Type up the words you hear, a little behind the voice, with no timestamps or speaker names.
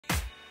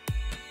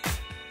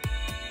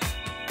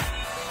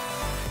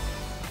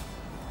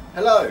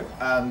Hello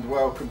and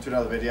welcome to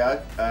another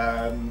video.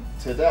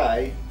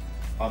 Today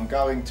I'm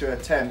going to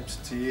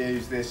attempt to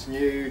use this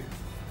new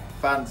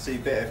fancy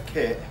bit of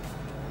kit,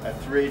 a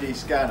 3D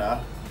scanner,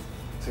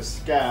 to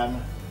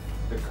scan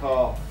the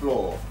car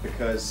floor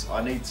because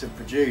I need to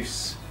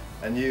produce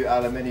a new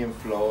aluminium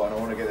floor and I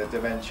want to get the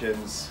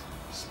dimensions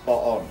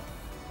spot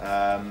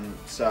on.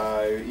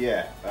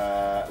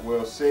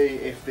 We'll see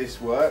if this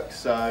works.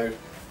 So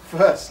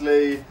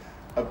firstly,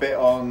 a bit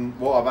on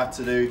what I've had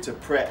to do to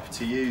prep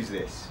to use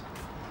this.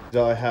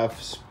 I have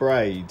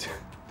sprayed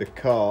the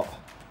kart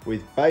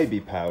with baby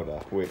powder,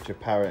 which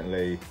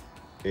apparently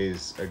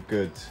is a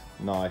good,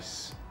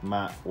 nice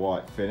matte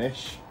white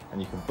finish,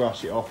 and you can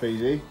brush it off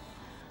easy.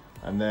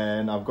 And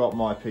then I've got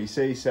my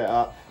PC set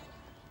up,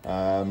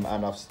 and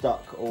I've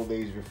stuck all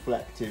these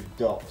reflective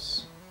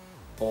dots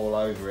all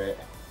over it,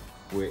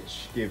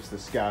 which gives the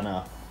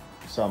scanner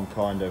some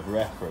kind of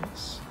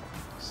reference.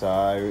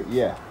 So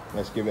yeah,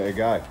 let's give it a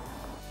go.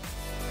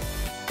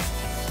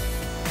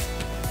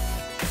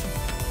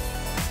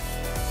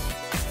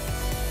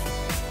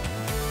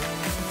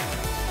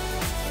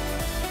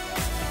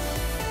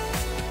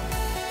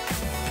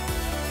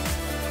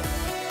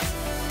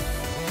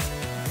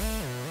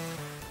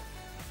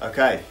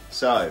 Okay,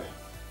 so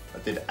I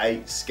did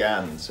 8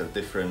 scans of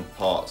different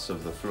parts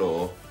of the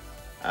floor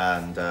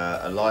and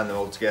aligned them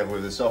all together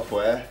with the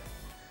software,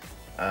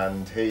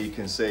 and here you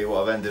can see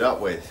what I've ended up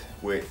with,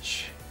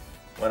 which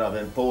when I've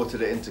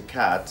imported it into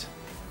CAD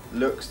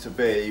looks to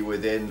be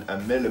within a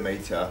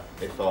millimetre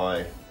if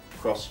I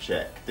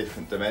cross-check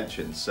different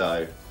dimensions.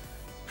 So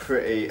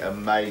pretty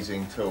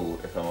amazing tool,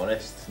 if I'm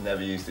honest.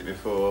 Never used it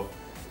before,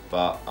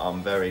 but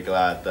I'm very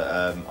glad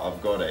that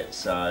I've got it.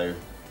 So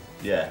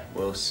yeah,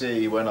 we'll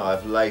see when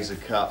I've laser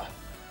cut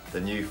the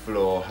new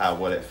floor how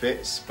well it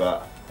fits,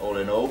 but all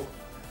in all,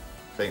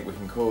 I think we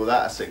can call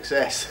that a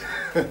success.